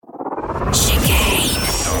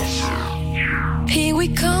we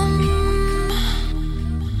come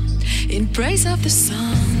in praise of the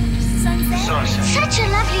sun. Such a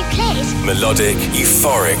lovely place. Melodic,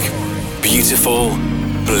 euphoric, beautiful,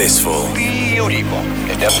 blissful. Beautiful.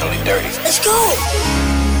 It's definitely dirty. Let's go.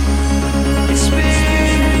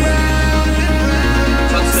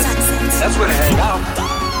 That's where to hang out.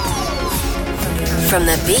 From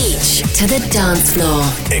the beach to the dance floor.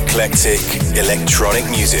 Eclectic, electronic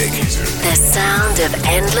music. The sound of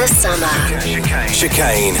endless summer.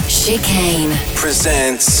 Chicane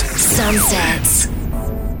presents Sunsets.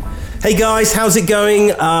 Hey guys, how's it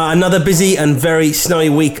going? Another busy and very snowy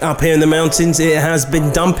week up here in the mountains. It has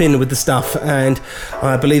been dumping with the stuff, and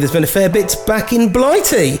I believe there's been a fair bit back in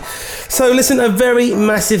Blighty. So listen, a very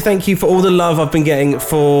massive thank you for all the love I've been getting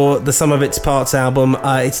for the Sum of Its Parts album.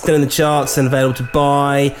 It's still in the charts and available to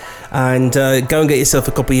buy, and go and get yourself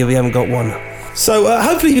a copy if you haven't got one. So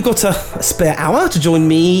hopefully you've got a spare hour to join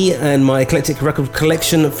me and my eclectic record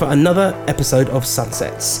collection for another episode of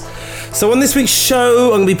Sunsets. So on this week's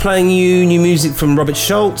show, I'm going to be playing you new music from Robert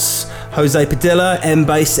Schultz, Jose Padilla,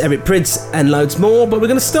 M-Bass, Eric Prydz, and loads more. But we're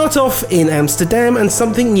going to start off in Amsterdam and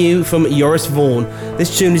something new from Joris Voorn.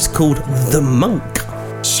 This tune is called The Monk.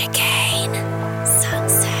 Chicane.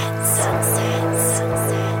 Sunsets.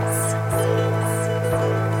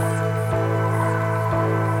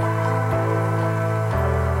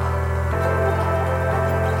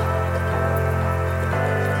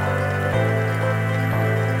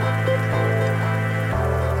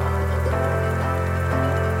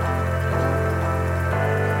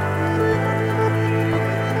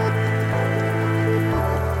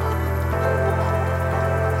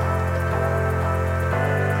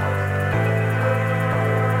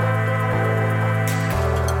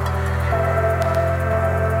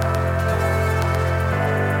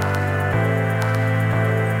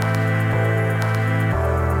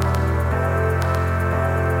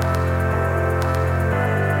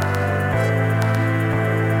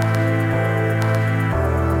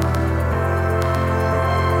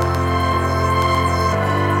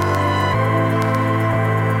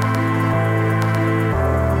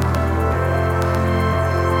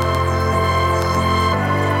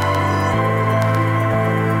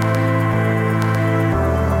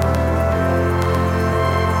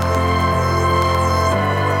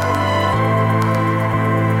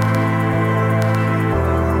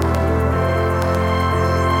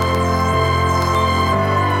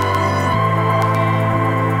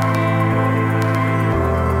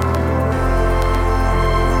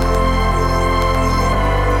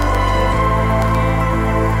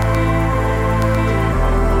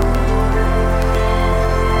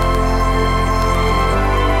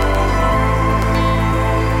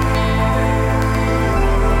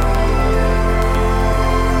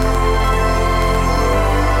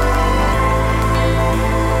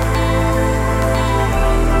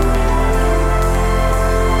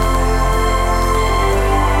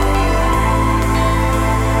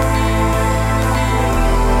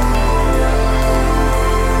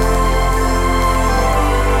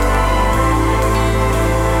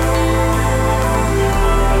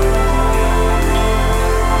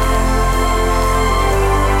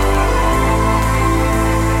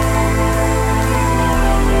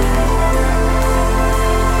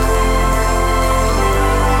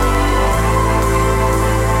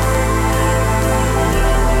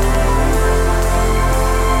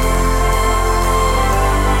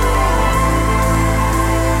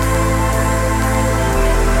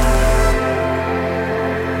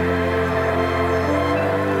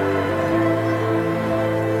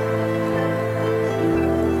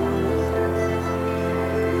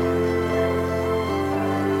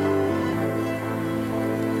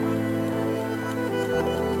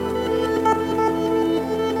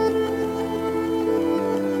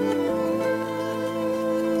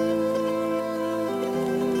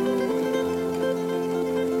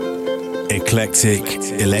 eclectic,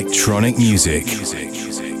 electronic music.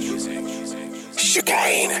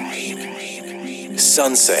 Chicane.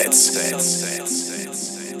 Sunsets.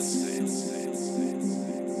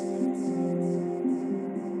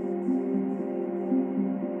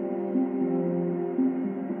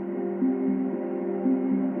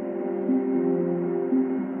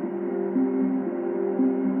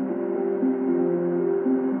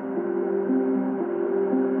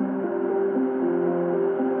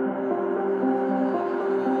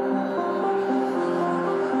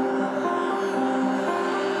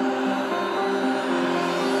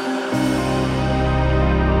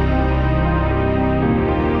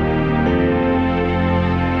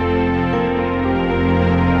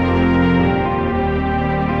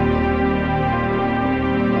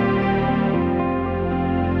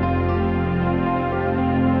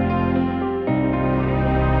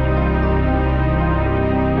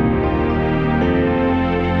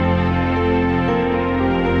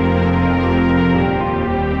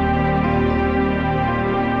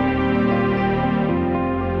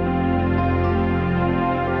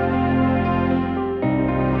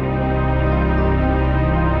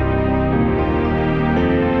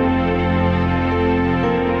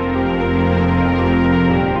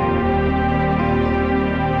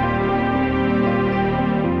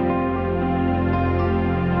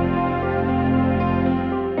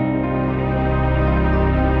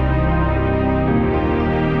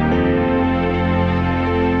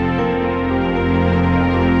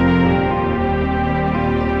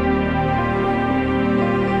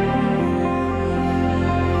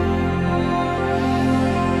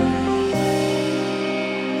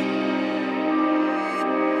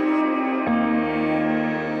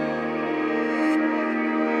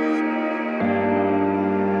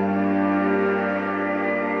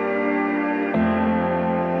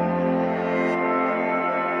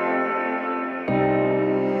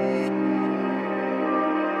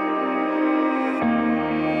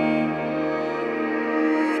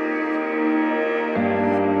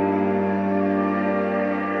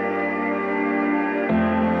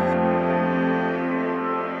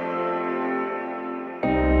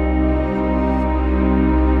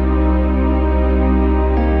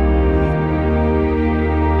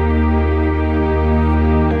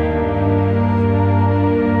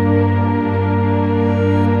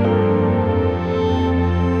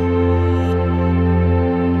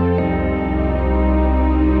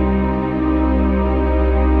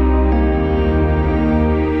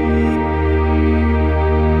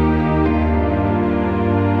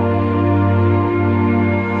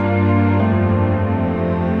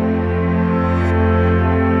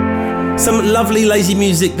 Some lovely lazy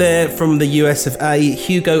music there from the US of A.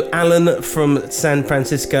 Hugo Allen from San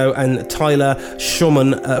Francisco and Tyler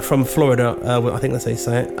Shulman from Florida. I think that's how you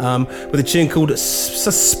say it. With a tune called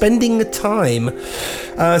Suspending Time.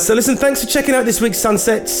 So listen, thanks for checking out this week's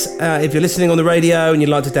Sunsets. If you're listening on the radio and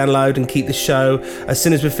you'd like to download and keep the show, as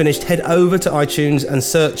soon as we're finished, head over to iTunes and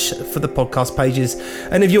search for the podcast pages.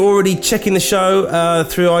 And if you're already checking the show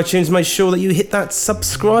through iTunes, make sure that you hit that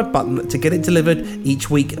subscribe button to get it delivered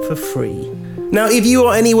each week for free. Now, if you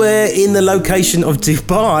are anywhere in the location of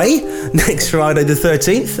Dubai next Friday the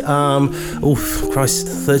 13th,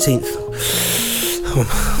 13th.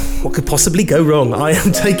 What could possibly go wrong? I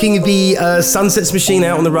am taking the Sunsets machine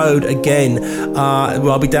out on the road again.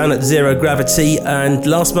 I'll be down at Zero Gravity, and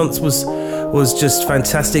last month was just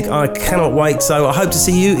fantastic. I cannot wait, so I hope to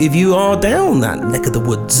see you if you are down that neck of the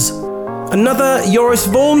woods. Another Joris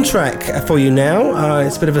Vaughan track for you now.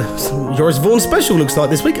 It's a bit of a Joris Vaughan special, looks like,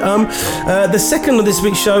 this week. The second of this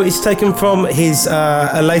week's show is taken from his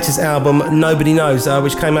latest album, Nobody Knows,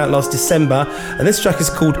 which came out last December. And this track is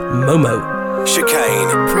called Momo.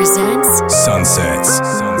 Chicane presents Sunsets.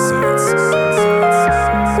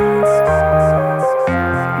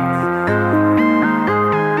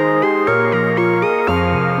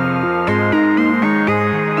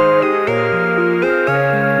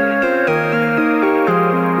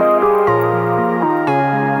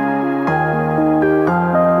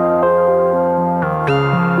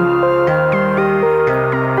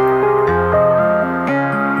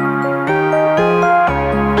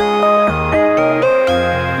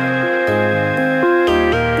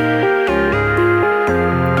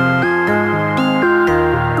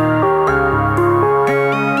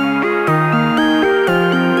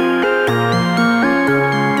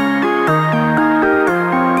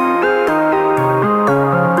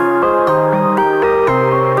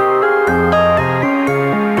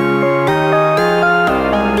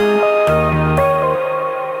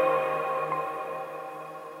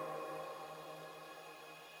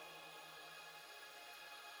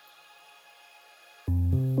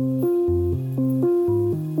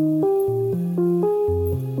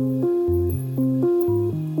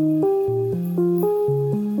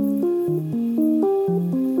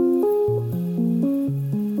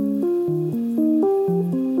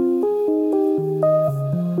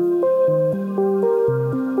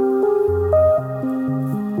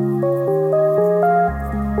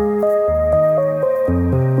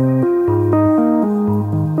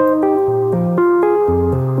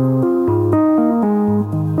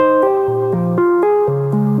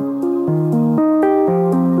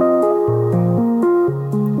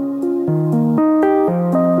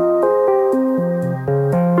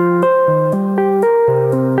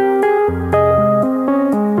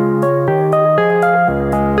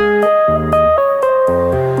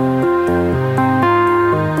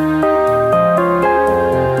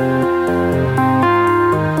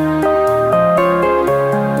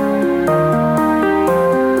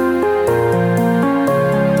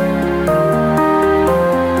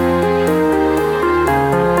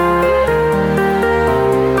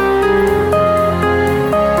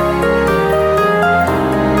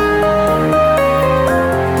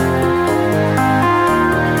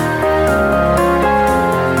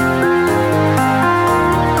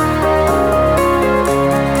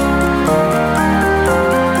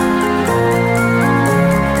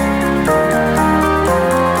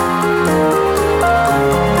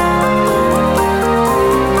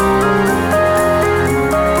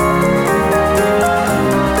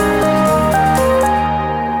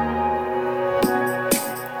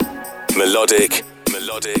 Melodic,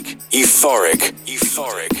 euphoric,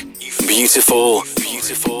 beautiful,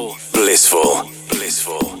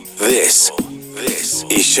 blissful. This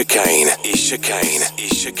is Chicane.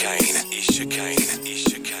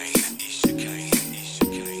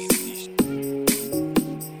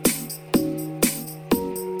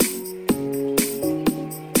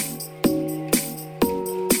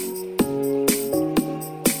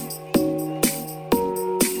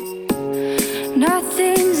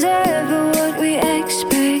 Nothing's ever what we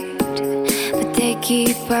expect, but they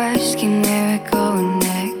keep asking where we're going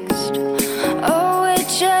next. All we're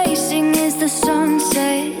chasing is the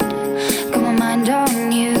sunset. Got my mind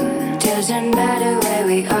on you. Doesn't matter where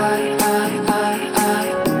we are.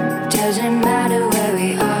 Doesn't matter where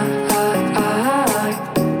we are.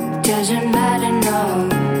 Doesn't matter, no.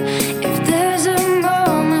 If there's a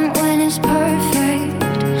moment when it's perfect,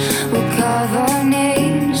 we'll carve our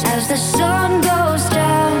names as the sun goes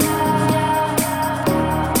down.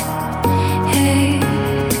 Hey,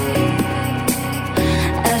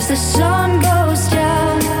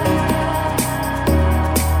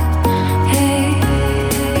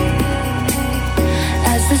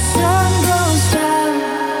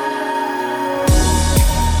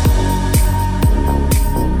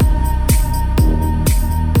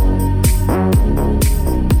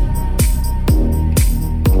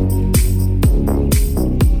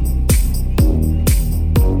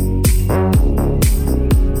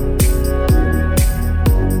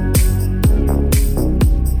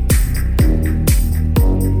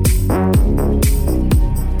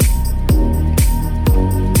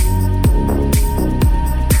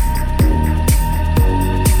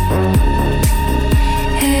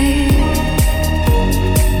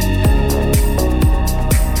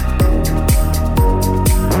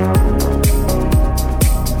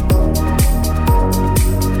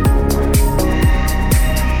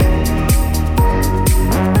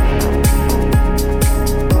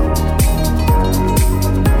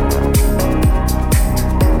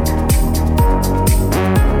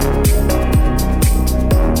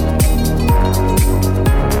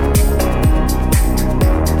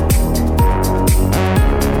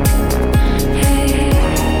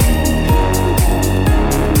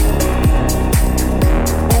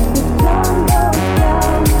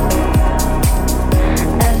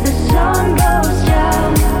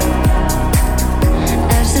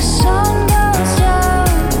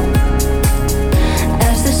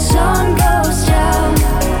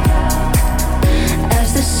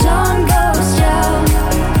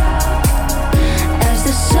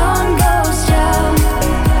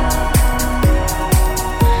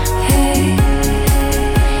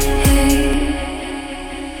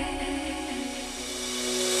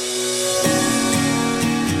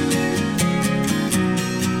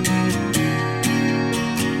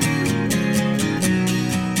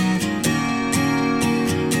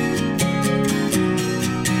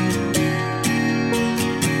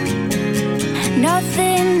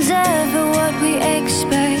 Nothing's ever what we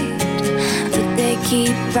expect, but they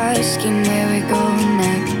keep asking where we're going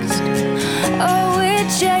next. All we're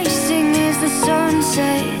chasing is the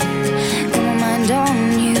sunset. Got my mind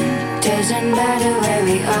on you. Doesn't matter where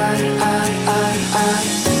we are.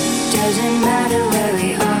 Doesn't matter where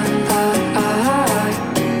we are.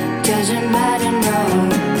 Doesn't matter, no.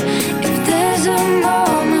 If there's a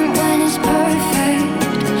moment when it's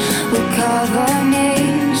perfect, we'll carve our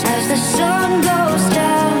names as the sun goes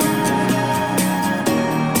down.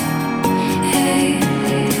 Hey,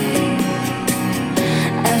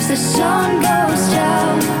 as the sun goes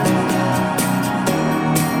down.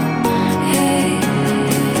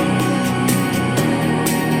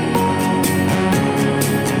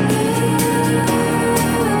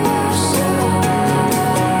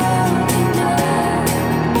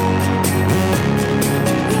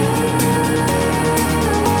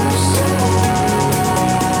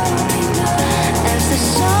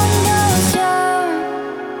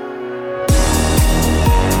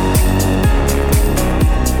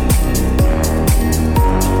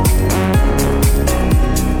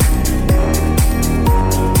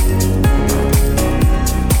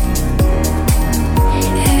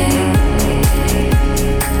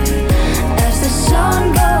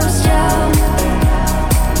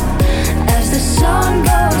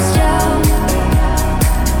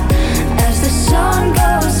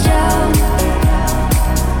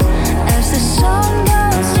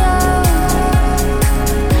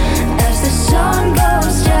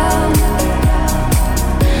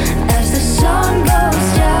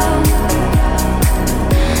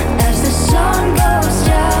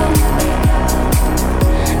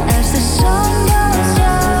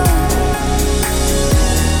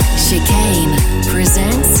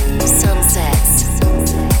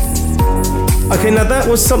 Okay, now that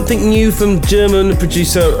was something new from German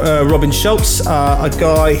producer Robin Schulz, a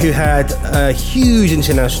guy who had a huge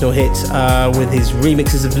international hit with his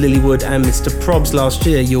remixes of Lilywood and Mr. Probs last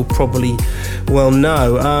year, you'll probably well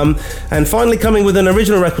know. And finally coming with an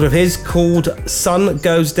original record of his called Sun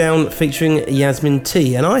Goes Down featuring Yasmin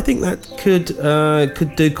T, and I think that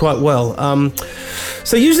could do quite well.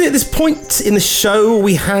 So usually at this point in the show,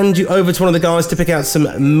 we hand you over to one of the guys to pick out some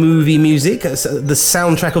movie music, the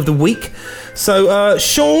soundtrack of the week. So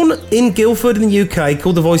Sean in Guildford in the UK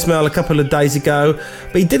called the voicemail a couple of days ago,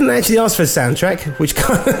 but he didn't actually ask for a soundtrack, which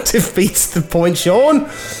kind of defeats the point, Sean.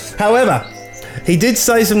 However, he did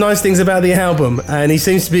say some nice things about the album, and he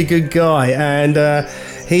seems to be a good guy, and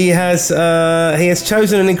he has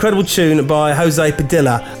chosen an incredible tune by Jose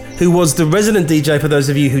Padilla, who was the resident DJ, for those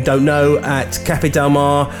of you who don't know, at Cafe Del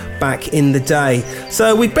Mar back in the day.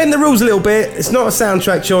 So we bend the rules a little bit. It's not a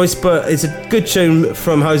soundtrack choice, but it's a good tune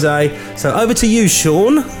from Jose. So over to you,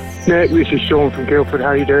 Sean. Nick, this is Sean from Guildford. How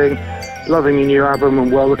are you doing? Loving your new album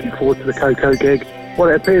and well looking forward to the Coco gig. Well,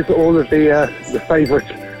 it appears that all of the favourite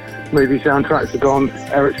movie soundtracks are gone.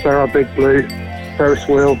 Eric Serra, Big Blue, Ferris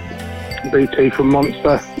Wheel, BT from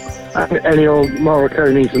Monster, and Ennio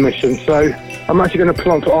Morricone's The Mission. So I'm actually going to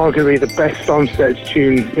pull on to arguably the best Sunset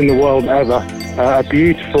tune in the world ever. A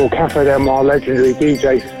beautiful Cafe Del Mar legendary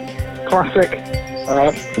DJ classic.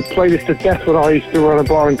 Played this to death when I used to run a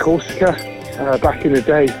bar in Corsica back in the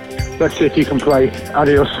day. Let's see if you can play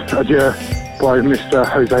Adios, Adieu by Mr.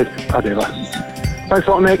 Jose Padilla. Thanks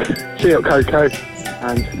a lot, Nick. See you at Coco.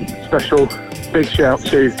 And special big shout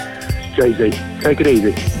to Jay-Z. Take it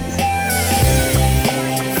easy.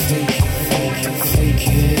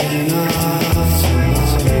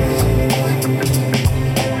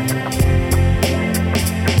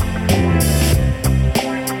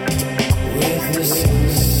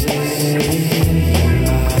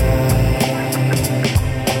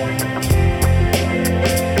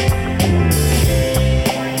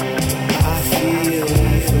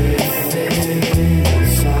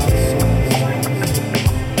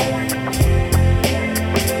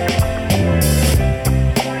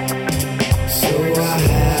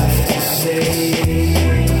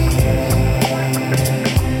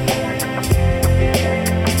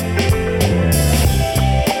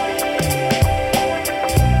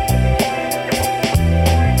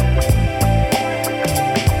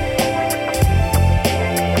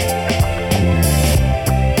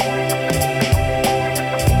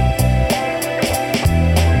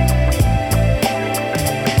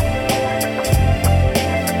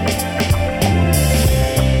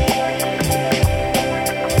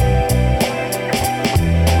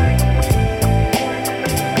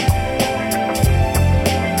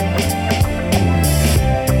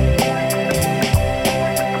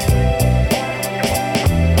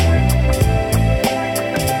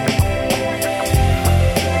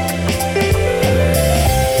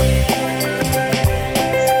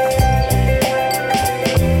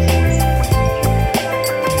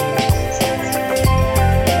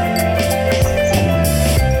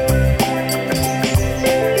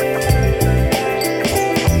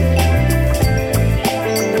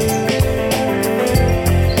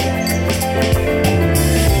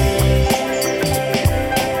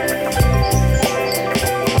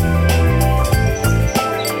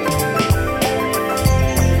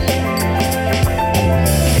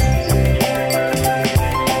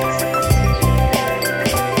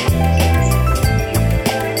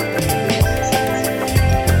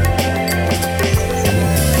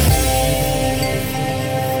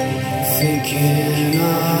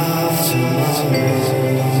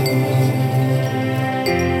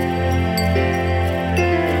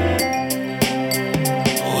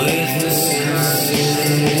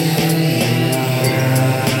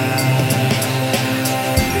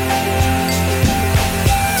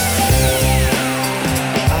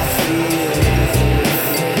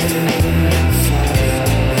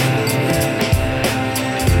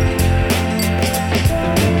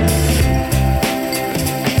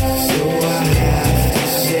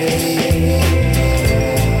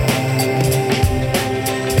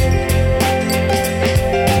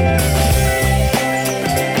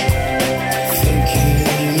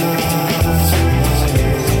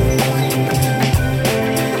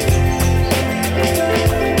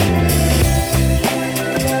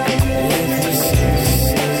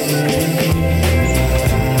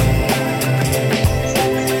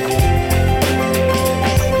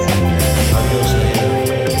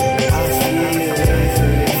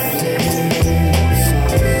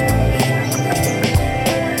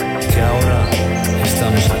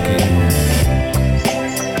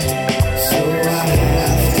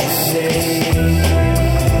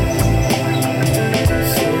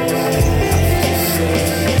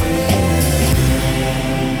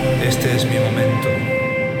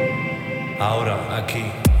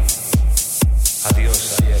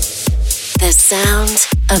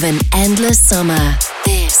 Of an endless summer.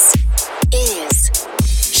 This is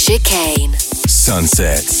Chicane.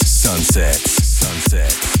 Sunsets, sunsets,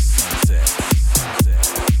 sunsets, sunsets.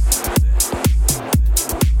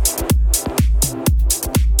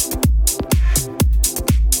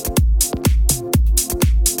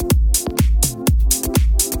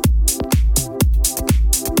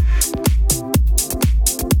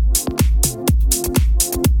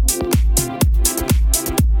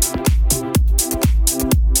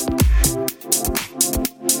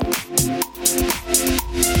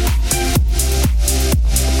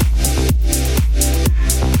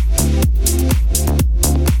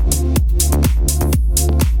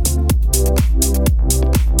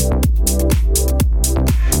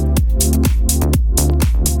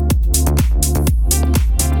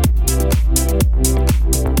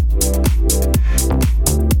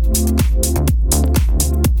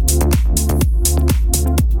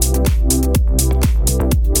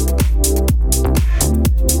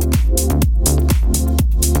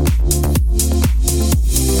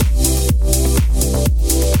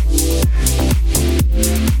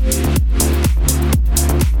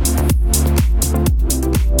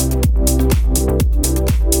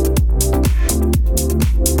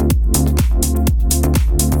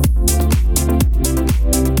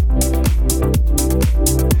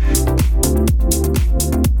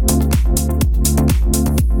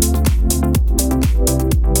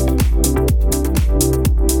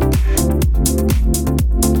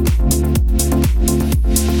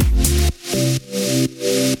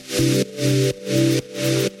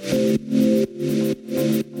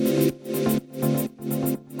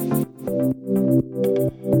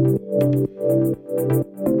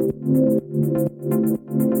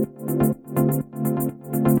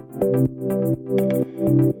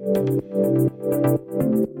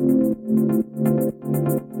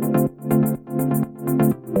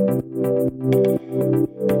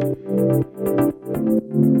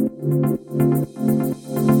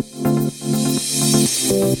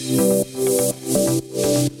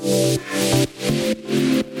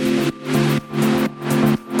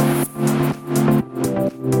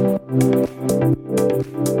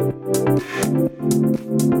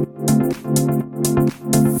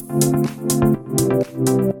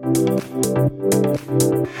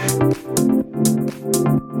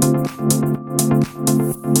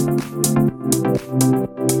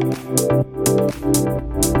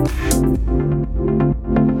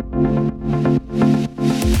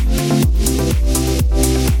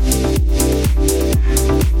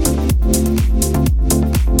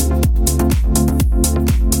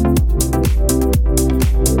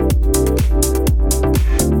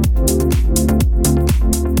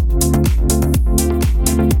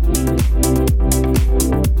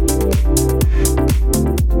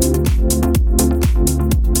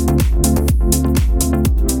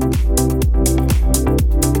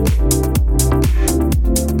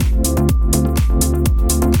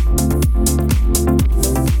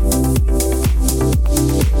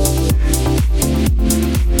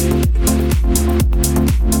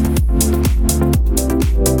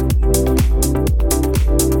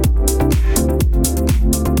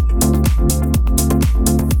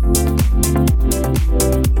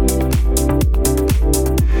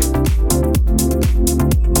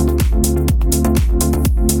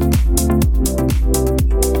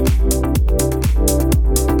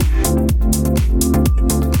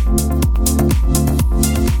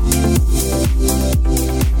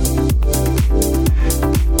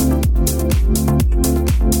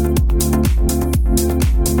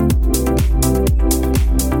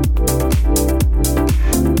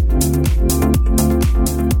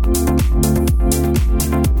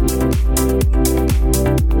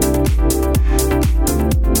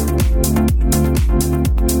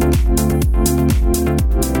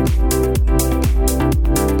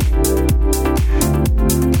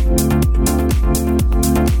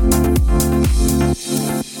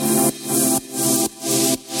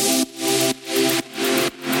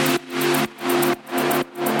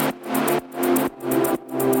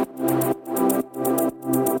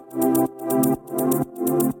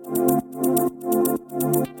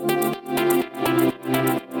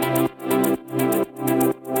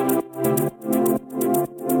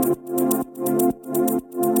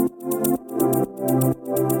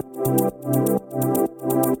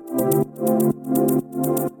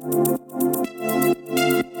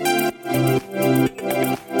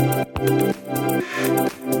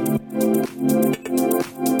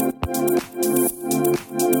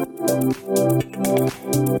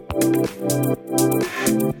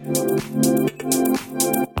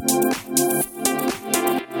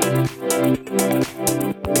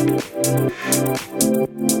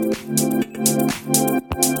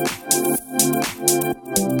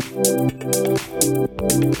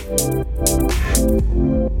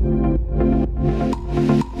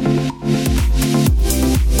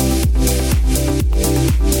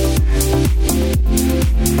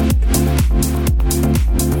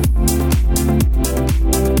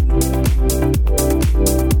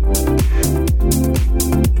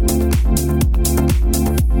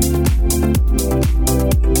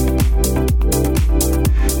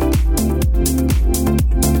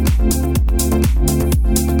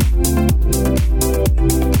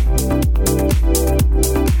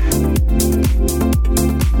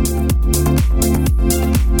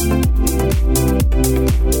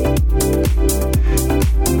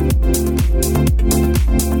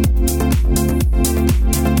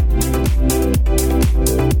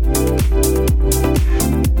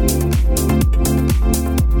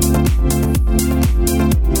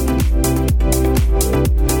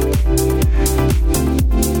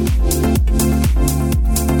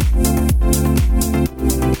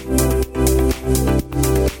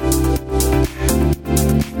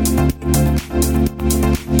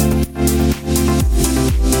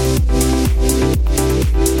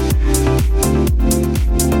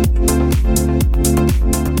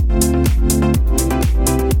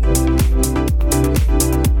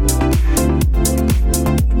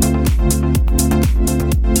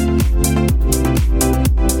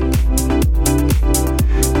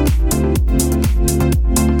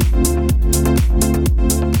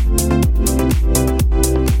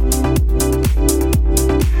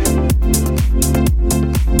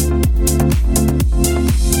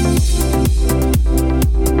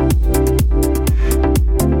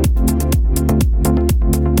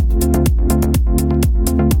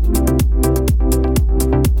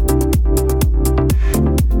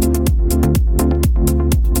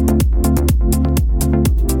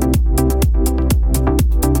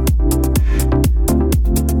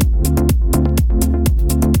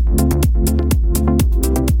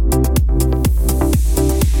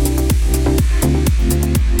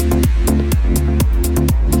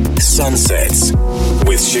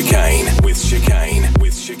 Chicane, with Chicane,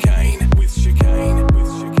 with Chicane, with Chicane, with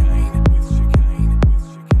Chicane, with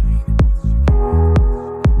Chicane,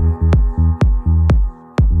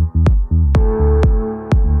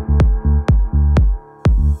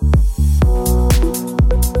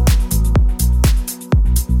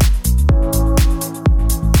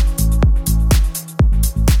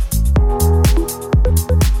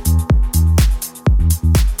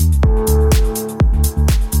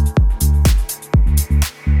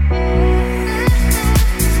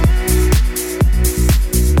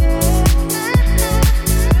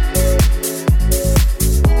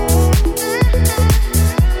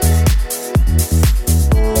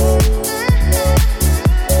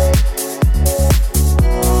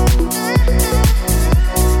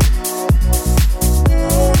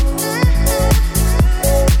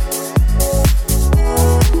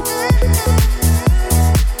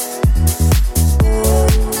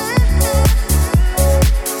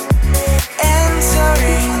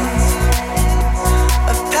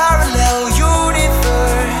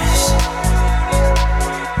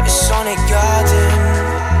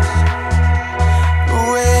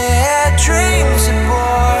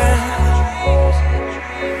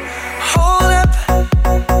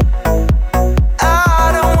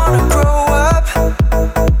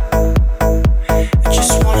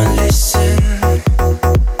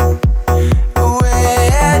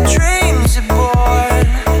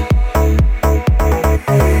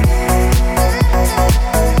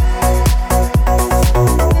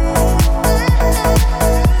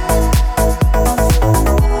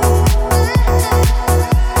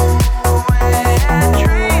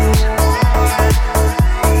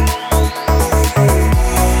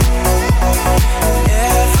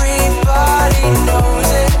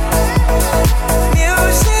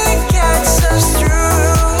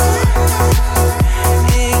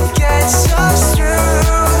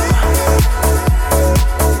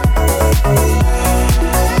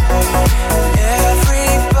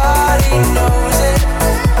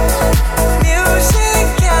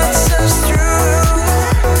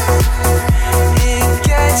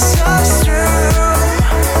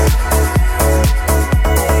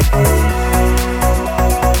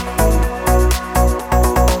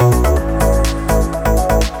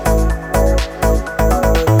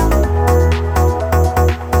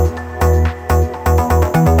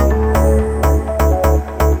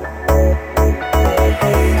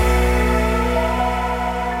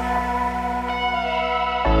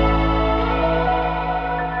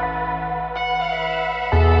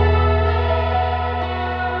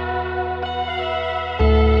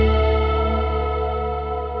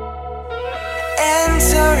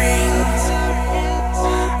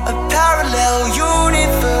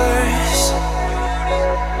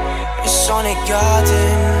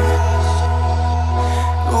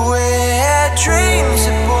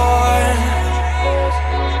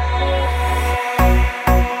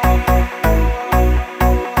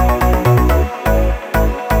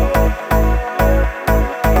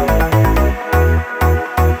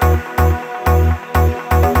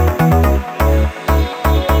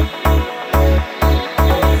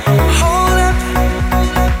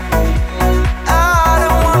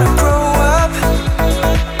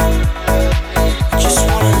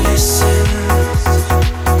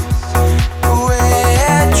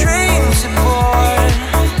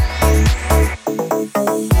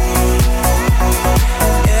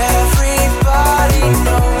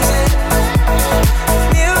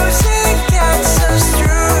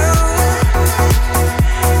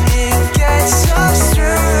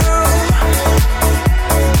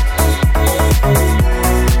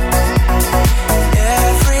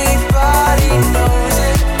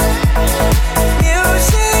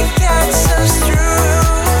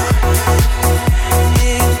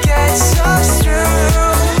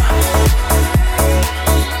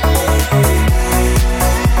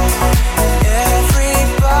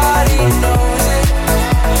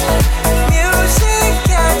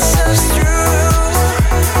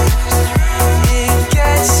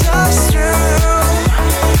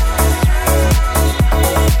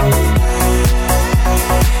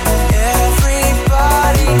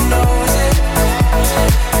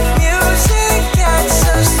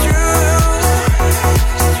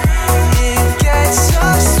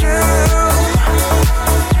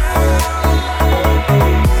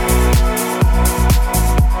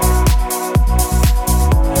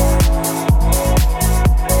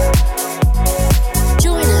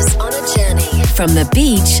 From the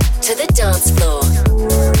beach to the dance floor,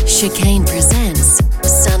 Chicane presents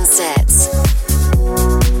Sunsets.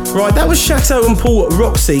 Right, that was Chateau and Paul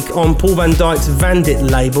Rockseek on Paul Van Dyk's Vandit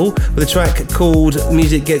label with a track called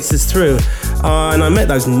Music Gets Us Through. And I met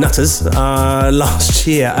those nutters last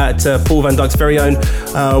year at Paul Van Dyk's very own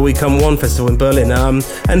We Come One festival in Berlin.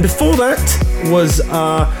 And before that was...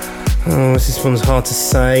 this one's hard to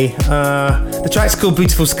say. The track's called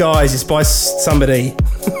Beautiful Skies. It's by somebody.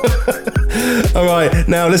 Alright,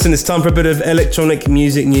 now listen, it's time for a bit of electronic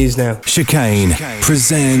music news now. Chicane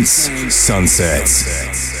presents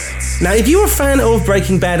Sunsets. Now, if you're a fan of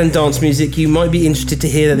Breaking Bad and dance music, you might be interested to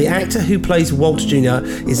hear that the actor who plays Walt Jr.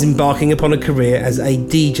 is embarking upon a career as a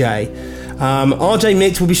DJ. RJ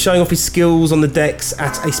Mitch will be showing off his skills on the decks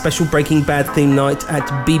at a special Breaking Bad theme night at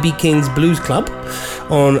BB King's Blues Club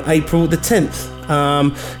on April the 10th.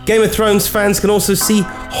 Game of Thrones fans can also see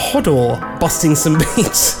Hodor busting some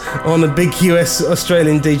beats on a big US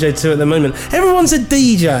Australian DJ tour at the moment. Everyone's a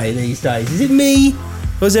DJ these days. Is it me?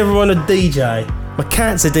 Or is everyone a DJ? My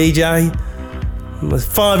cat's a DJ. My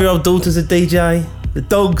 5-year-old daughter's a DJ. The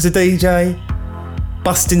dog's a DJ.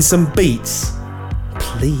 Busting some beats.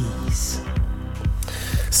 Please.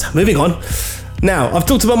 So, moving on. Now, I've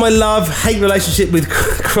talked about my love-hate relationship with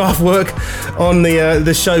Kraftwerk on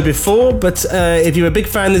the show before, but if you're a big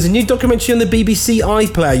fan, there's a new documentary on the BBC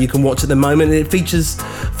iPlayer you can watch at the moment. It features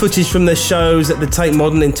footage from their shows at the Tate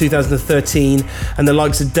Modern in 2013, and the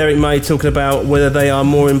likes of Derek May talking about whether they are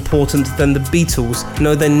more important than the Beatles.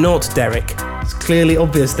 No, they're not, Derek. It's clearly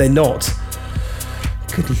obvious they're not.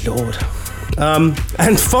 Good Lord.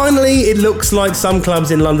 And finally, it looks like some clubs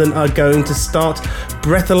in London are going to start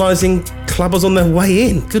breathalyzing clubbers on their way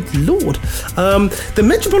in. Good Lord. The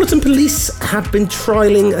Metropolitan Police have been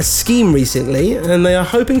trialling a scheme recently, and they are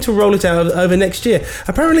hoping to roll it out over next year.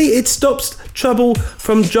 Apparently, it stops trouble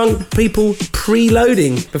from drunk people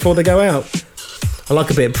preloading before they go out. I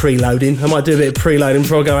like a bit of preloading. I might do a bit of preloading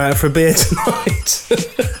before I go out for a beer tonight.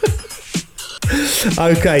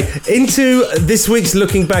 Okay, into this week's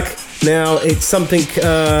Looking Back. Now, it's something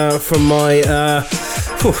from my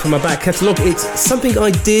back catalogue. It's something I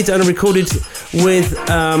did and recorded with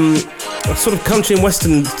a sort of country and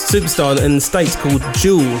western superstar in the States called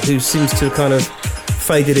Jewel, who seems to kind of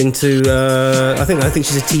faded into I think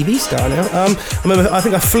she's a TV star now. I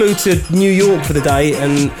think I flew to New York for the day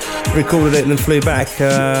and recorded it and then flew back.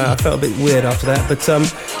 I felt a bit weird after that, but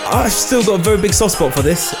I've still got a very big soft spot for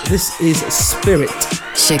this. This is Spirit.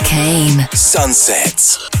 Chicane.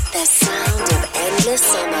 Sunsets. The sound of endless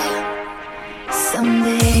summer.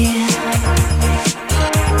 Someday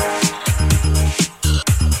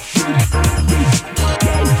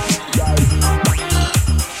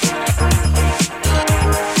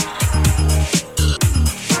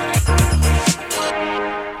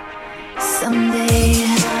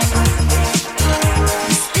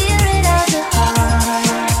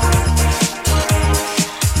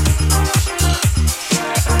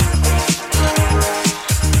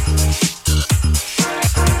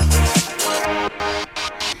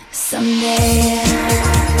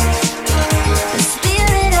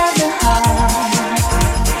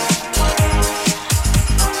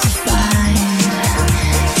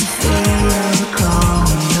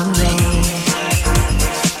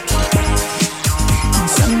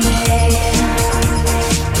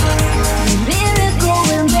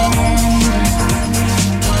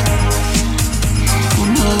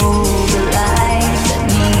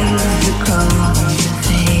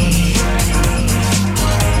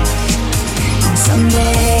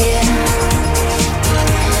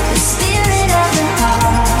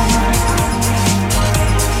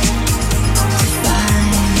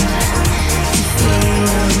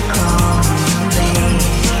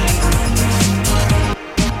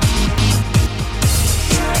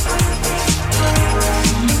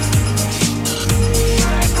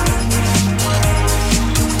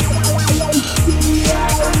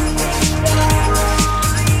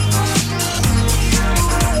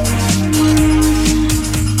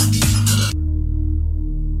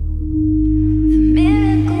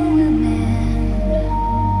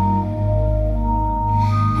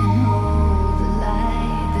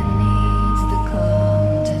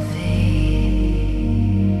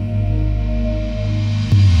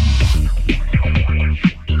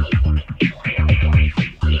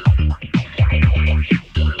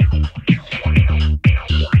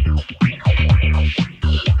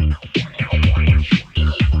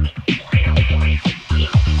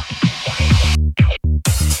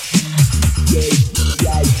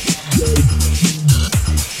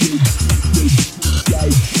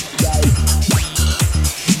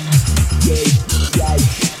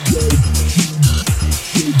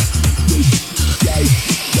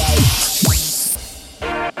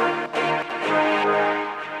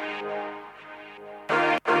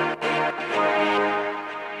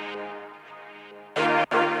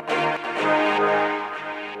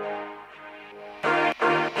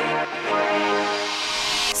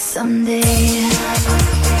Someday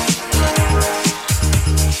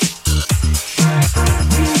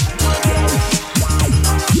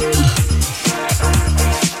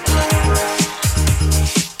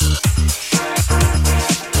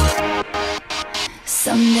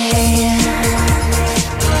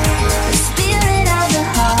the spirit of the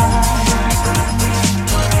heart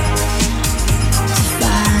to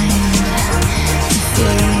find, to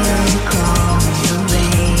feel, call the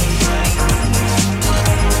rain.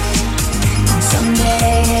 And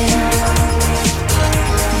someday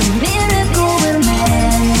the miracle will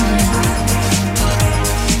mend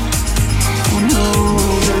and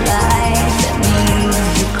hold the light that needs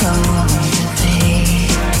the call to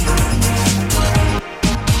fade.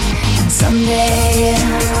 Someday,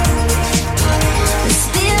 the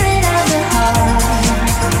spirit of the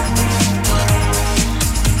heart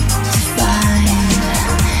to find,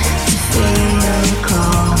 to feel,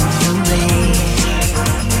 call the rage.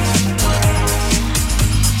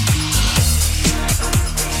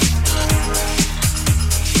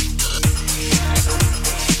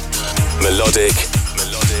 Melodic,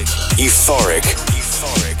 euphoric,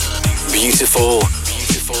 beautiful,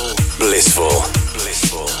 blissful.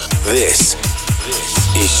 This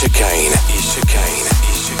is Chicane.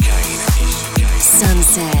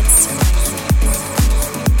 Sunsets.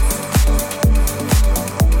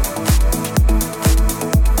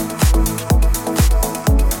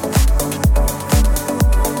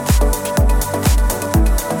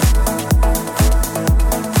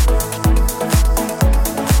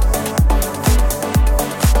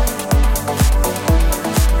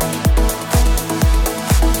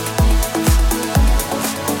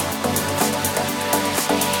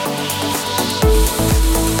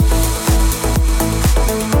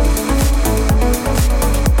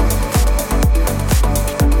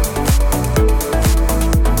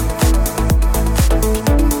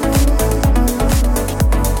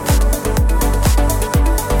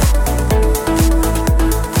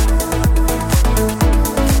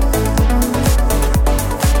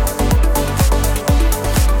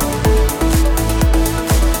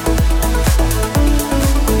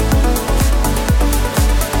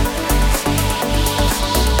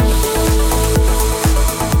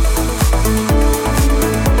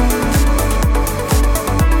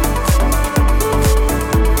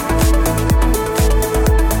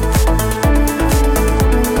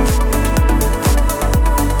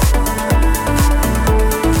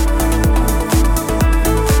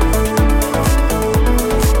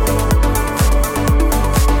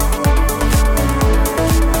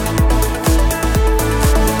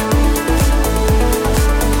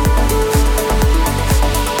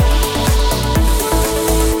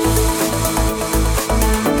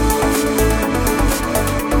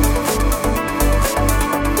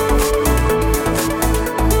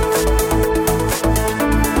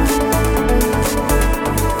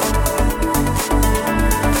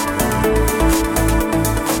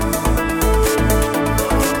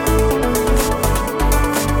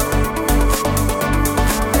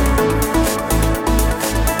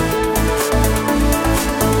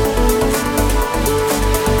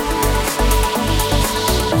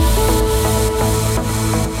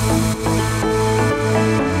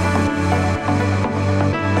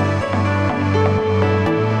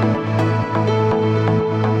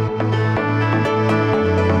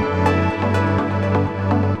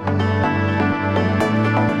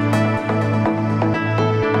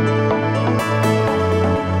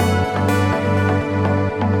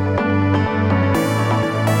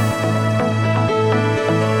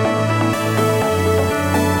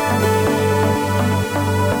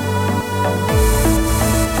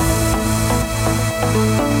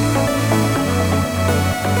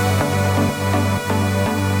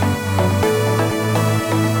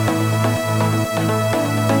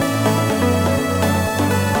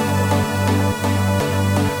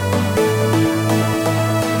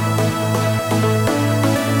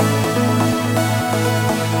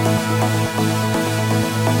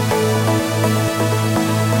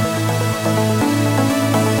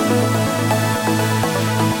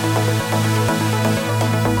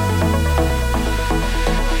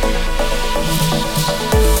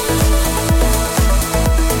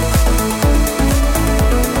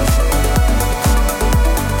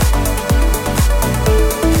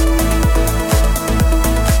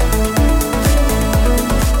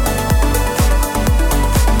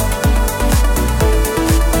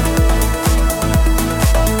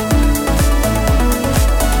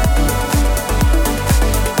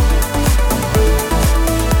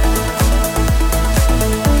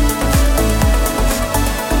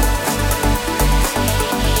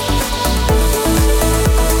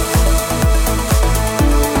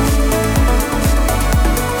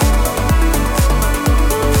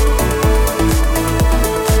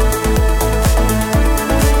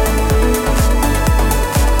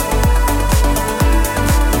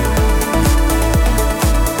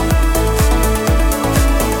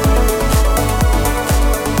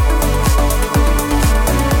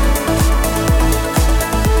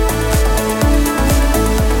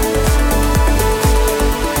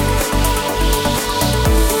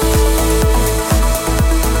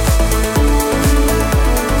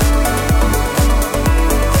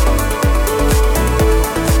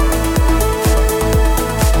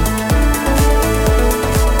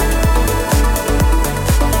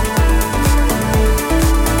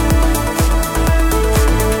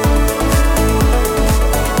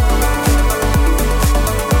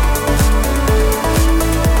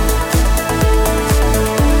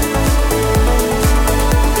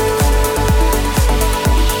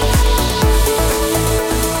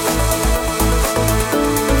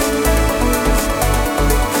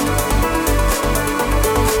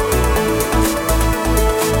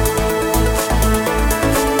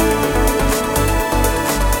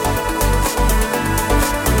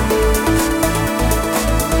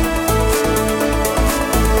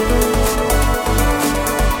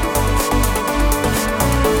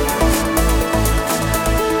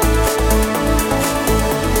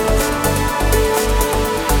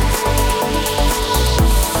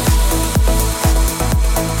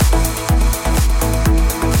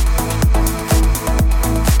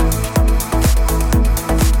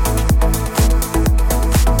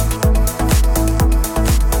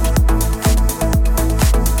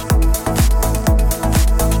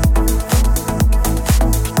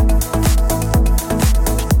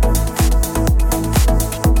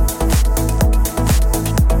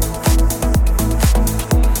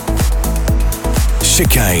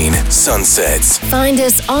 Chicane Sunsets. Find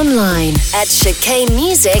us online at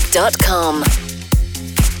chicanemusic.com.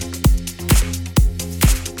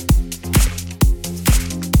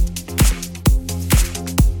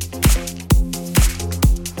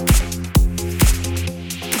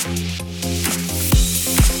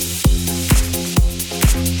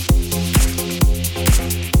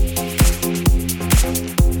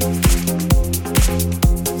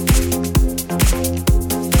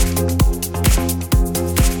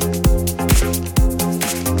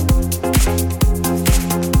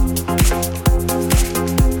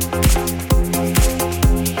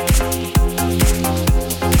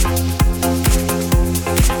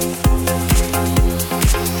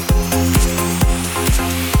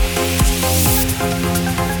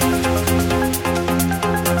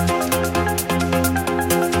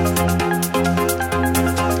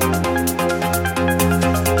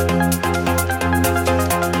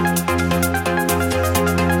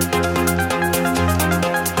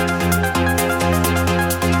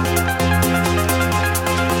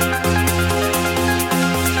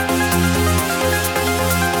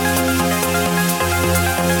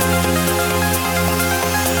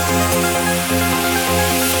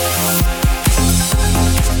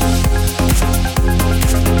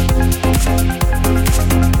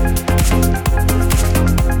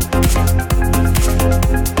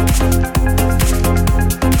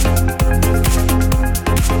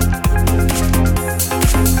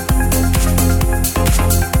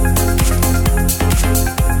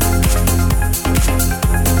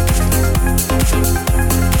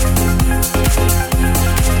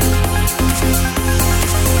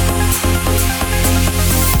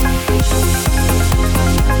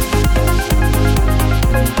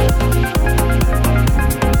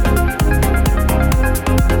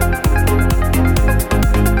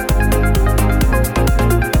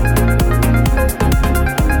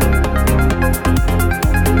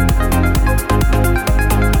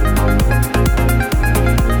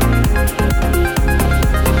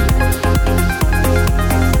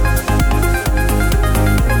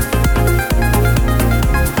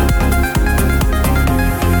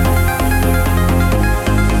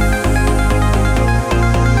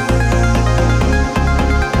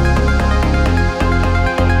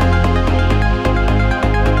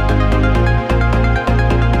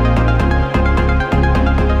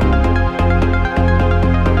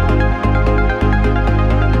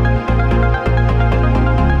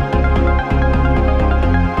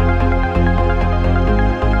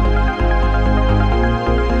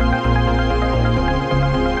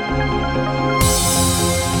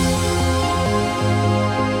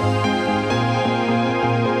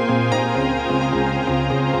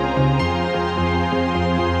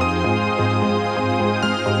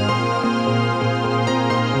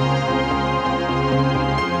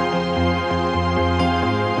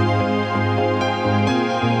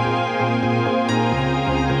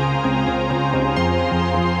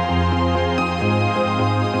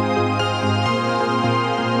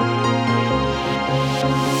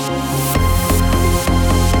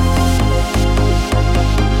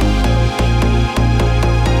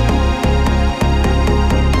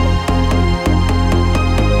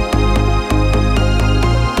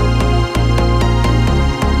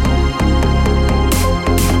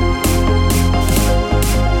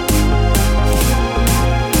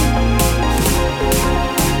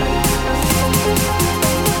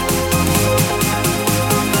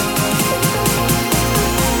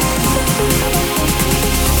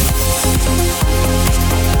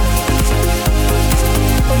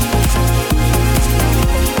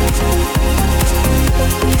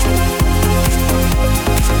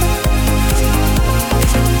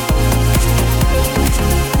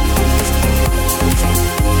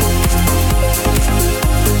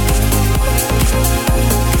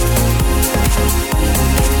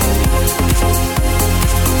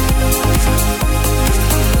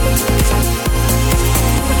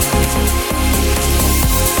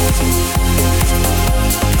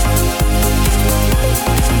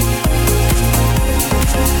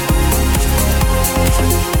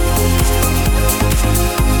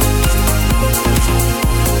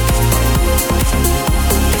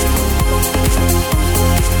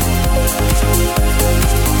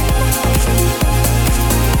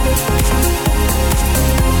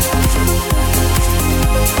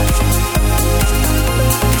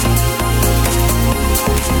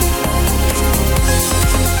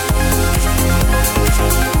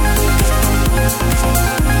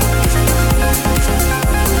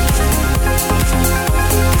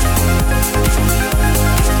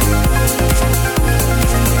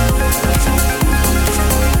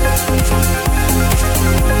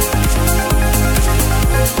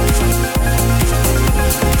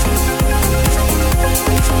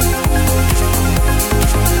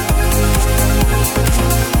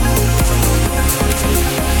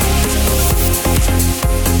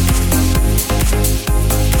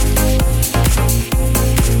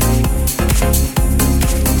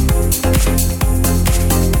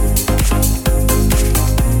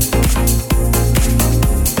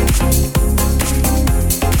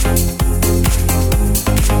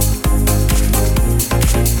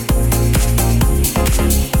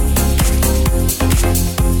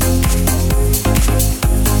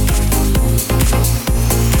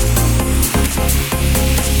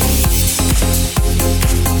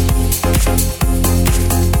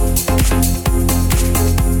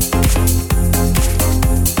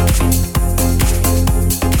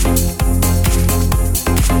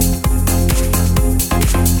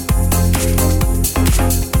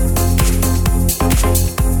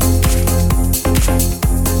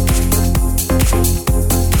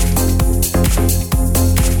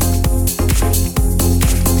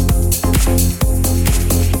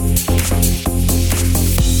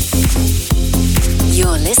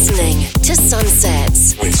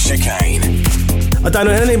 Sunsets with Chicane. I don't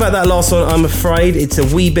know anything about that last one, I'm afraid. It's a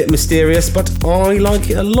wee bit mysterious, but I like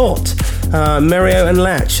it a lot. Mario and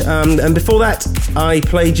Latch. And before that, I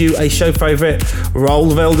played you a show favourite,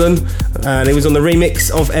 Roll Velden, and it was on the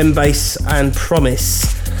remix of M-Bass and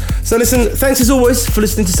Promise. So listen, thanks as always for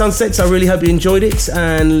listening to Sunsets. I really hope you enjoyed it,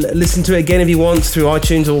 and listen to it again if you want through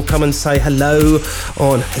iTunes, or come and say hello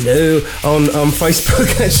on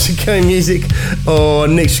Facebook at Chicane Music, or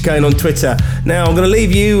Nick Chicane on Twitter. Now I'm going to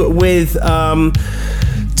leave you with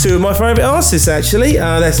two of my favourite artists, actually.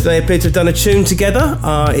 They appear to have done a tune together.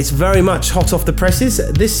 It's very much hot off the presses.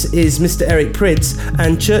 This is Mr. Eric Prydz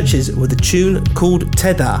and Churches with a tune called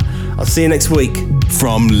Tether. I'll see you next week.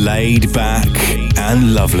 From laid back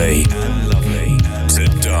and lovely to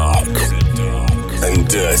dark and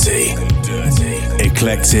dirty,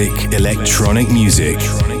 eclectic electronic music.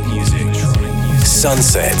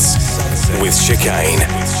 Sunsets with Chicane.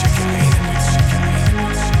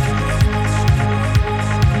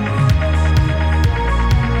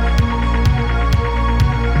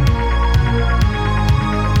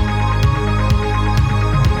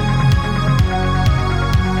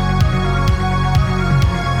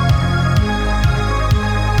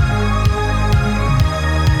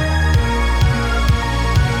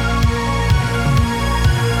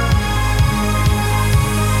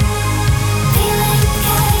 Feeling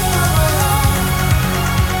capable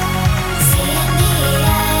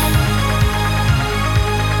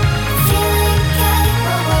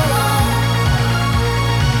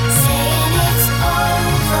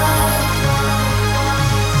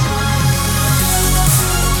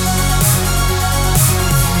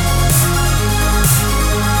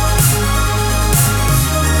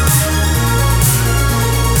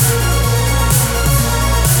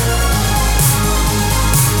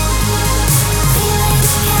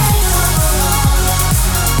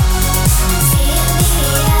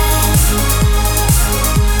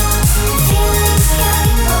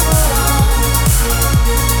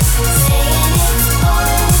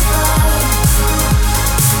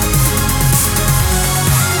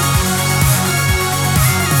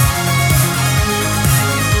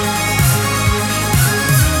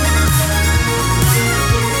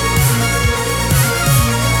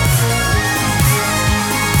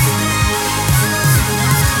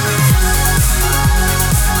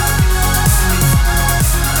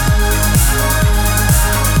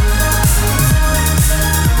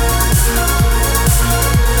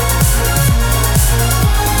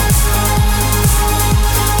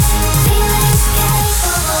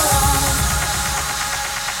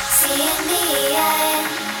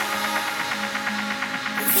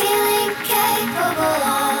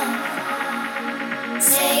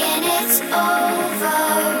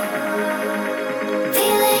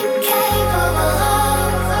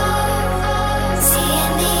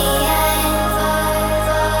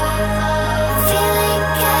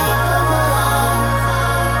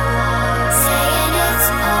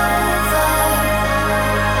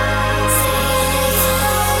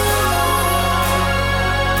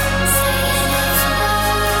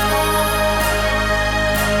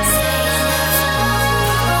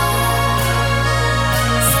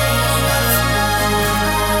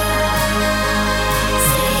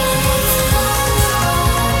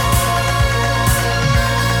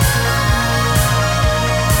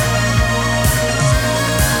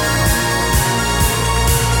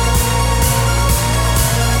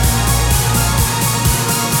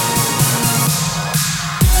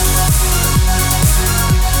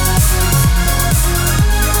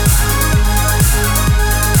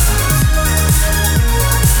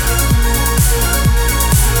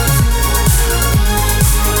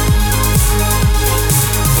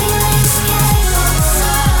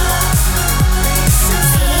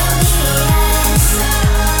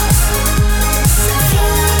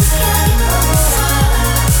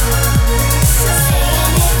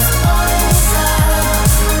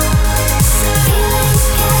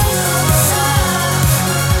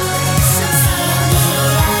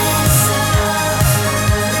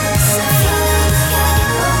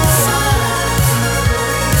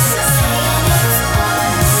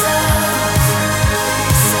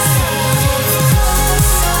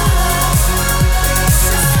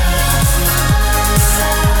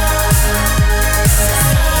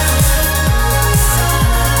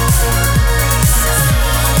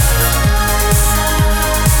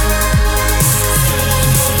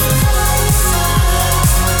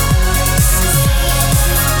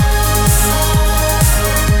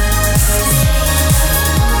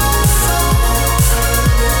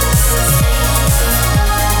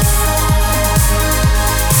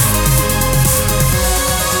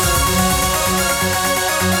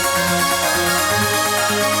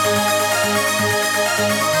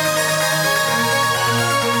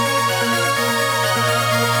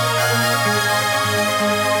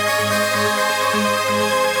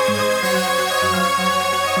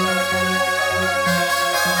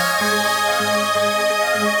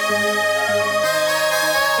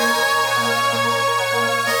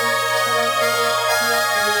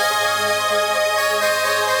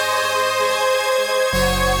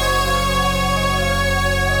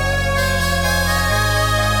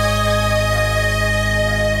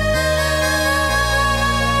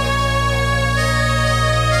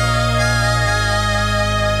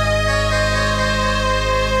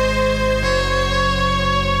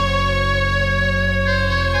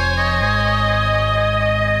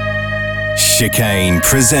Chicane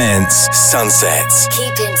presents Sunsets.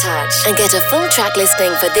 Keep in touch and get a full track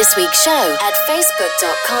listing for this week's show at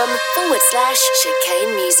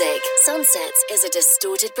facebook.com/Chicane Music. Sunsets is a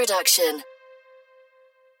Distorted production.